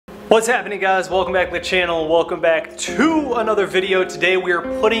What's happening, guys? Welcome back to the channel. Welcome back to another video. Today we are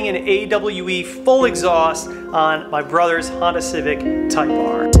putting an AWE full exhaust on my brother's Honda Civic Type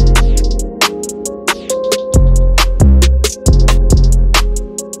R.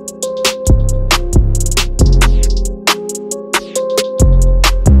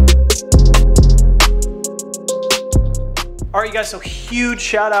 Alright, you guys, so huge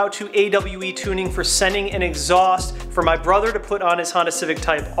shout out to AWE Tuning for sending an exhaust for my brother to put on his Honda Civic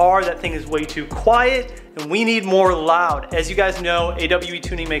Type R. That thing is way too quiet and we need more loud. As you guys know, AWE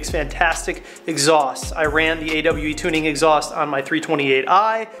Tuning makes fantastic exhausts. I ran the AWE Tuning exhaust on my 328i.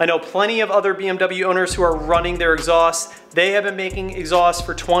 I know plenty of other BMW owners who are running their exhausts. They have been making exhausts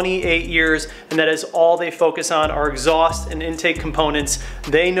for 28 years, and that is all they focus on are exhaust and intake components.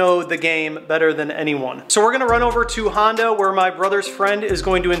 They know the game better than anyone. So we're gonna run over to Honda where my brother's friend is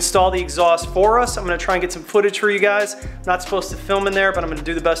going to install the exhaust for us. I'm gonna try and get some footage for you guys. I'm not supposed to film in there, but I'm gonna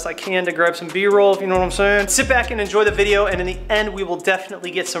do the best I can to grab some B-roll, if you know what I'm saying. Sit back and enjoy the video, and in the end, we will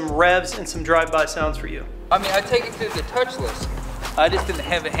definitely get some revs and some drive-by sounds for you. I mean, I take it through the touchless. I just didn't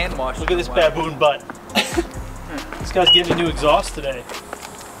have a hand wash. Look at this baboon butt. This guy's getting a new exhaust today.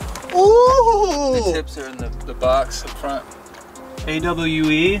 Ooh! The tips are in the box up front.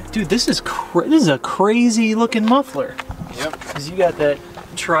 AWE. Dude, this is a crazy looking muffler. Yep. Because you got that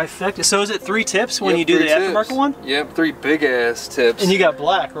trifecta. So is it 3 tips when you do the aftermarket one? Yep, 3 big ass tips. And you got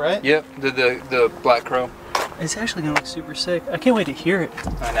black, right? Yep, the black chrome. It's actually gonna look super sick. I can't wait to hear it.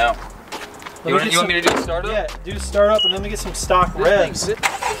 I know. You want me to do the startup? Yeah, do the startup and then we get some stock revs.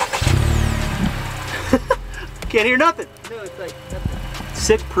 Can't hear nothing. No, it's like nothing.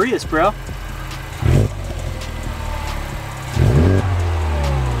 Sick Prius, bro.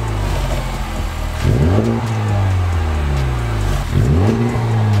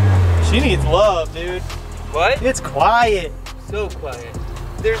 She needs love, dude. What? It's quiet. So quiet.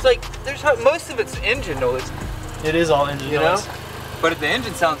 There's most of it's engine noise. It is all engine noise. Know? But if the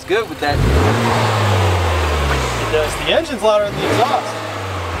engine sounds good with that. It does. The engine's louder than the exhaust.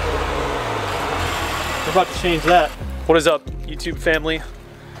 We're about to change that. What is up, YouTube family?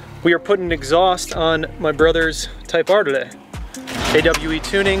 We are putting an exhaust on my brother's Type R today. AWE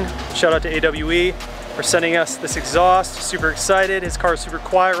Tuning, shout out to AWE for sending us this exhaust. Super excited. His car is super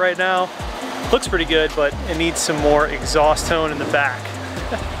quiet right now. Looks pretty good, but it needs some more exhaust tone in the back.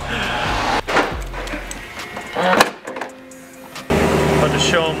 About to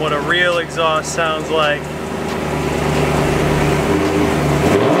show him what a real exhaust sounds like.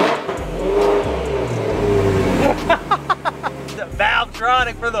 The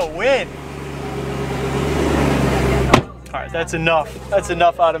Valvetronic for the win. All right, that's enough. That's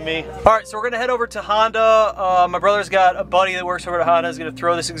enough out of me. All right, so we're gonna head over to Honda. My brother's got a buddy that works over at Honda. He's gonna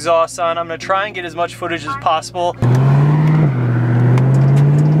throw this exhaust on. I'm gonna try and get as much footage as possible.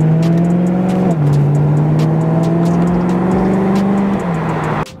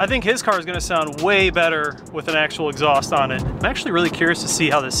 I think his car is gonna sound way better with an actual exhaust on it. I'm actually really curious to see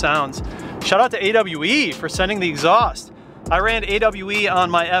how this sounds. Shout out to AWE for sending the exhaust. I ran AWE on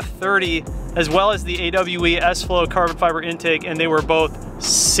my F30 as well as the AWE S-Flow carbon fiber intake, and they were both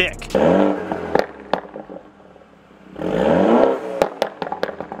sick.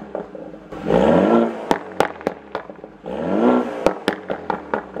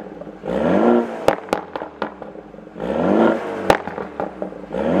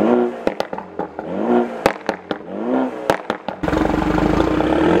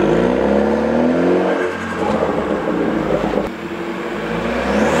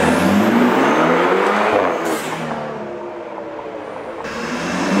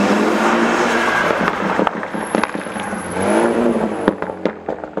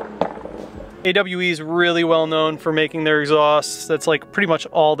 AWE is really well known for making their exhausts. That's like pretty much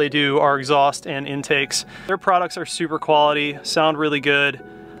all they do are exhaust and intakes. Their products are super quality, sound really good.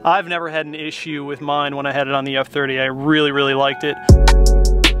 I've never had an issue with mine when I had it on the F30. I really, really liked it.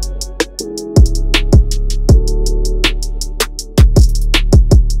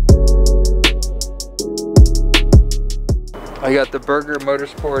 I got the Burger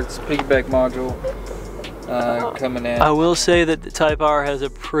Motorsports piggyback module coming in. I will say that the Type R has a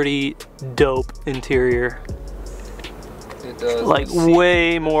pretty dope interior. It does. Like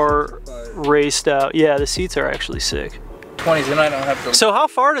way more raced out. Yeah, the seats are actually sick. 20s, and I don't have to. So how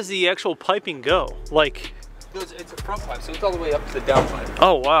far does the actual piping go? Like, it's a front pipe, so it's all the way up to the down pipe.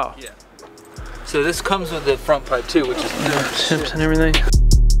 oh wow. Yeah. So this comes with the front pipe too, which is Tips and everything.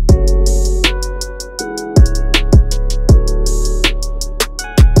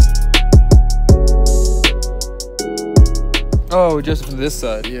 Oh, just from this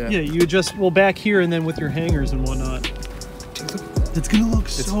side, yeah. Yeah, you adjust, well, back here and then with your hangers and whatnot. Dude, look at that. It's gonna look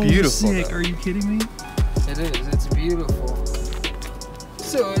so beautiful, sick. though. Are you kidding me? It is. It's beautiful.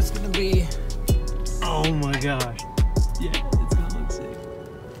 So it's gonna be. Oh my gosh. Yeah, it's gonna look sick.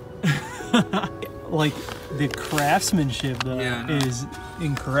 Like the craftsmanship though is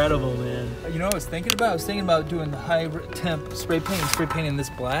incredible, man. You know what I was thinking about? I was thinking about doing the high temp spray painting this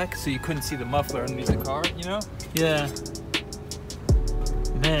black so you couldn't see the muffler underneath the car, you know? Yeah.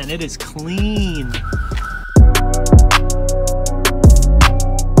 Man, it is clean.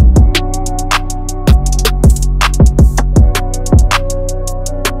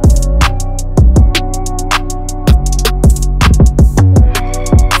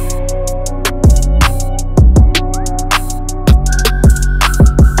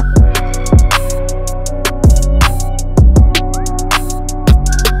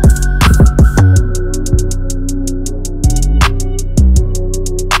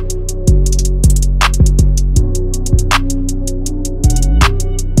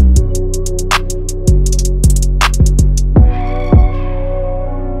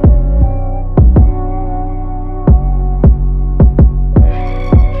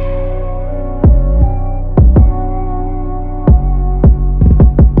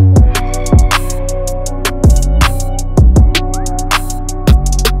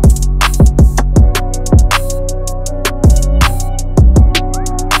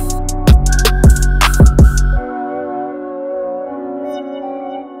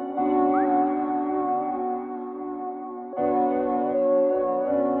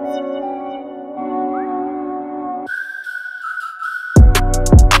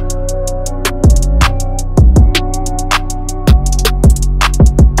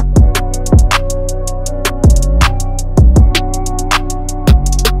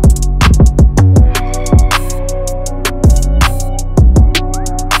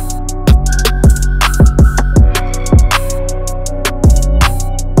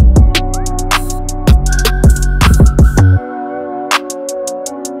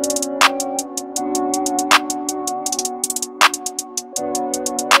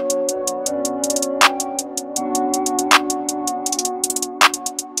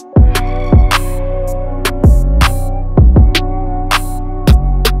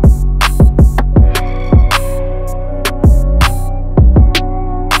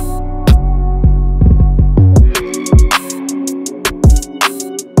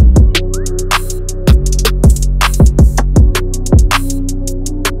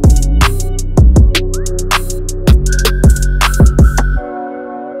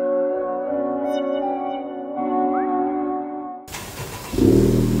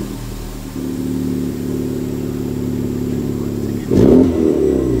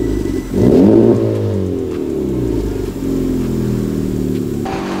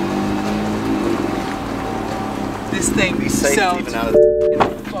 This thing sounds even out of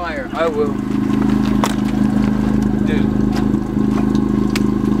fire. I will. Dude.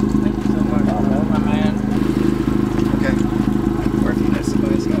 Thank you so much, my man. Okay. I'm working this,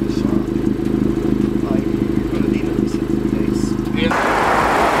 but it's got a shot. Like, you're going to need a receipt for this. Yeah.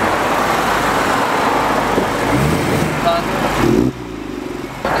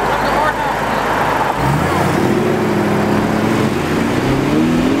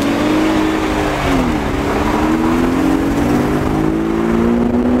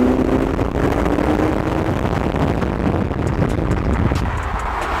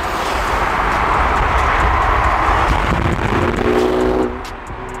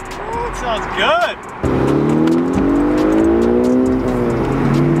 Sounds good.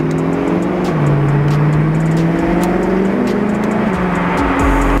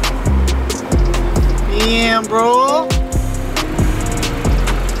 Damn, bro.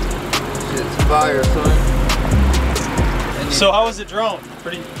 Shit's fire, son. So how was the drone?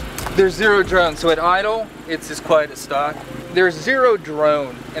 Pretty. There's zero drone. So at idle, it's as quiet as stock. There's zero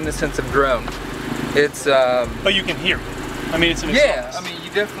drone in the sense of drone. It's But you can hear it. I mean, it's an exhaust. I mean,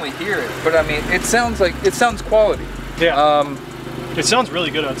 you definitely hear it, but I mean, it sounds quality. Yeah. It sounds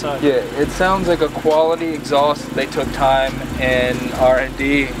really good outside. Yeah, it sounds like a quality exhaust. They took time and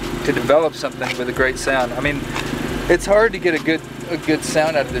R&D to develop something with a great sound. I mean, it's hard to get a good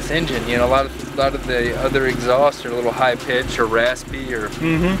sound out of this engine. You know, a lot of the other exhausts are a little high pitch or raspy or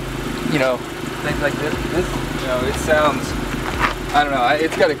you know, things like this. This, you know, it sounds. I don't know.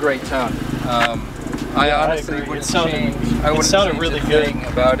 It's got a great tone. I honestly wouldn't change. I wouldn't change really a good thing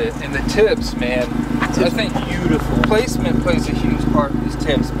about it. And the tips, man. I think beautiful. Placement plays a huge part in these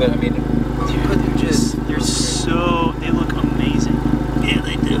tips, but I mean, they're so. They look amazing. Yeah,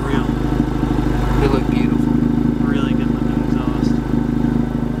 they do. Real. They look beautiful. Really good looking exhaust.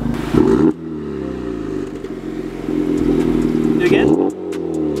 Do it again.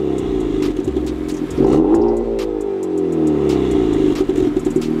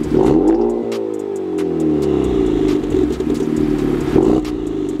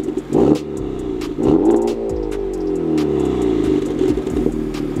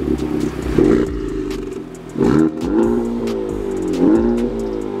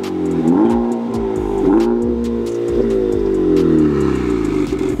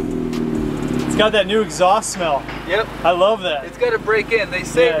 got that new exhaust smell. Yep. I love that. It's got to break in. They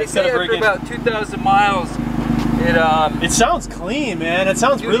say, after about 2,000 miles, it sounds clean, man. It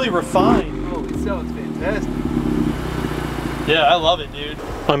sounds really refined. Oh, it sounds fantastic. Yeah, I love it, dude.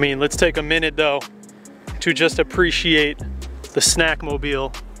 I mean, let's take a minute though to just appreciate the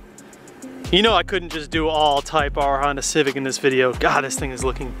Snackmobile. You know I couldn't just do all Type R Honda Civic in this video. God, this thing is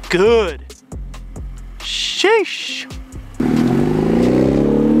looking good. Sheesh.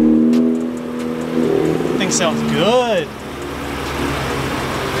 This thing sounds good.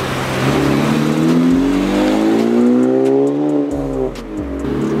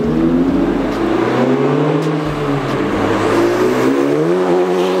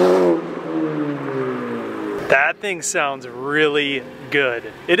 That thing sounds really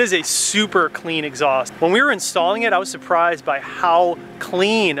good. It is a super clean exhaust. When we were installing it, I was surprised by how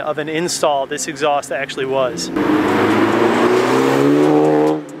clean of an install this exhaust actually was.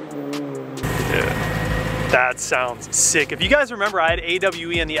 Yeah, that sounds sick. If you guys remember, I had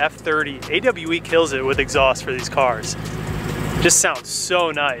AWE on the F30. AWE kills it with exhaust for these cars. Just sounds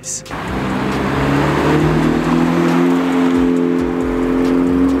so nice.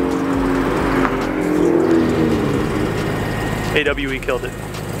 AWE killed it.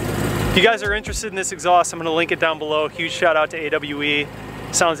 If you guys are interested in this exhaust, I'm going to link it down below. Huge shout out to AWE.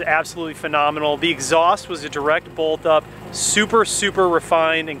 Sounds absolutely phenomenal. The exhaust was a direct bolt up, super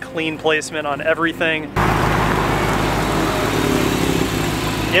refined and clean placement on everything.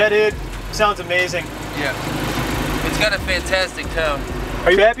 Yeah, dude, sounds amazing. Yeah, it's got a fantastic tone.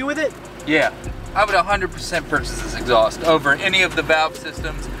 Are you happy with it? Yeah, I would 100% purchase this exhaust over any of the valve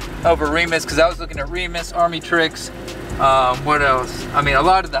systems, over Remus, because I was looking at Remus, Army Tricks. What else? I mean, a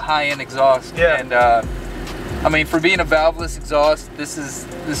lot of the high-end exhaust. Yeah. And I mean, for being a valveless exhaust, this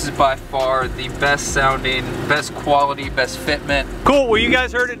is by far the best sounding, best quality, best fitment. Cool. Well, you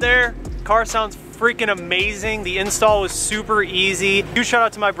guys heard it there. Car sounds freaking amazing. The install was super easy. Huge shout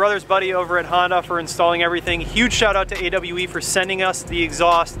out to my brother's buddy over at Honda for installing everything. Huge shout out to AWE for sending us the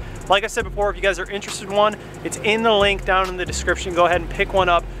exhaust. Like I said before, if you guys are interested in one, it's in the link down in the description. Go ahead and pick one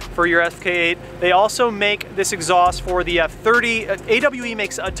up for your FK8. They also make this exhaust for the F30. AWE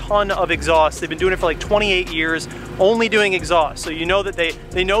makes a ton of exhausts. They've been doing it for like 28 years, only doing exhaust. So you know that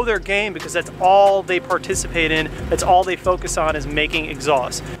they know their game because that's all they participate in. That's all they focus on is making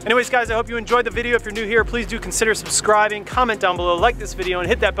exhausts. Anyways, guys, I hope you enjoyed the video. If you're new here, please do consider subscribing, comment down below, like this video, and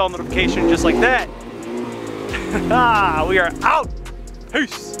hit that bell notification just like that. We are out.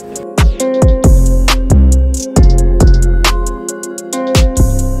 Peace.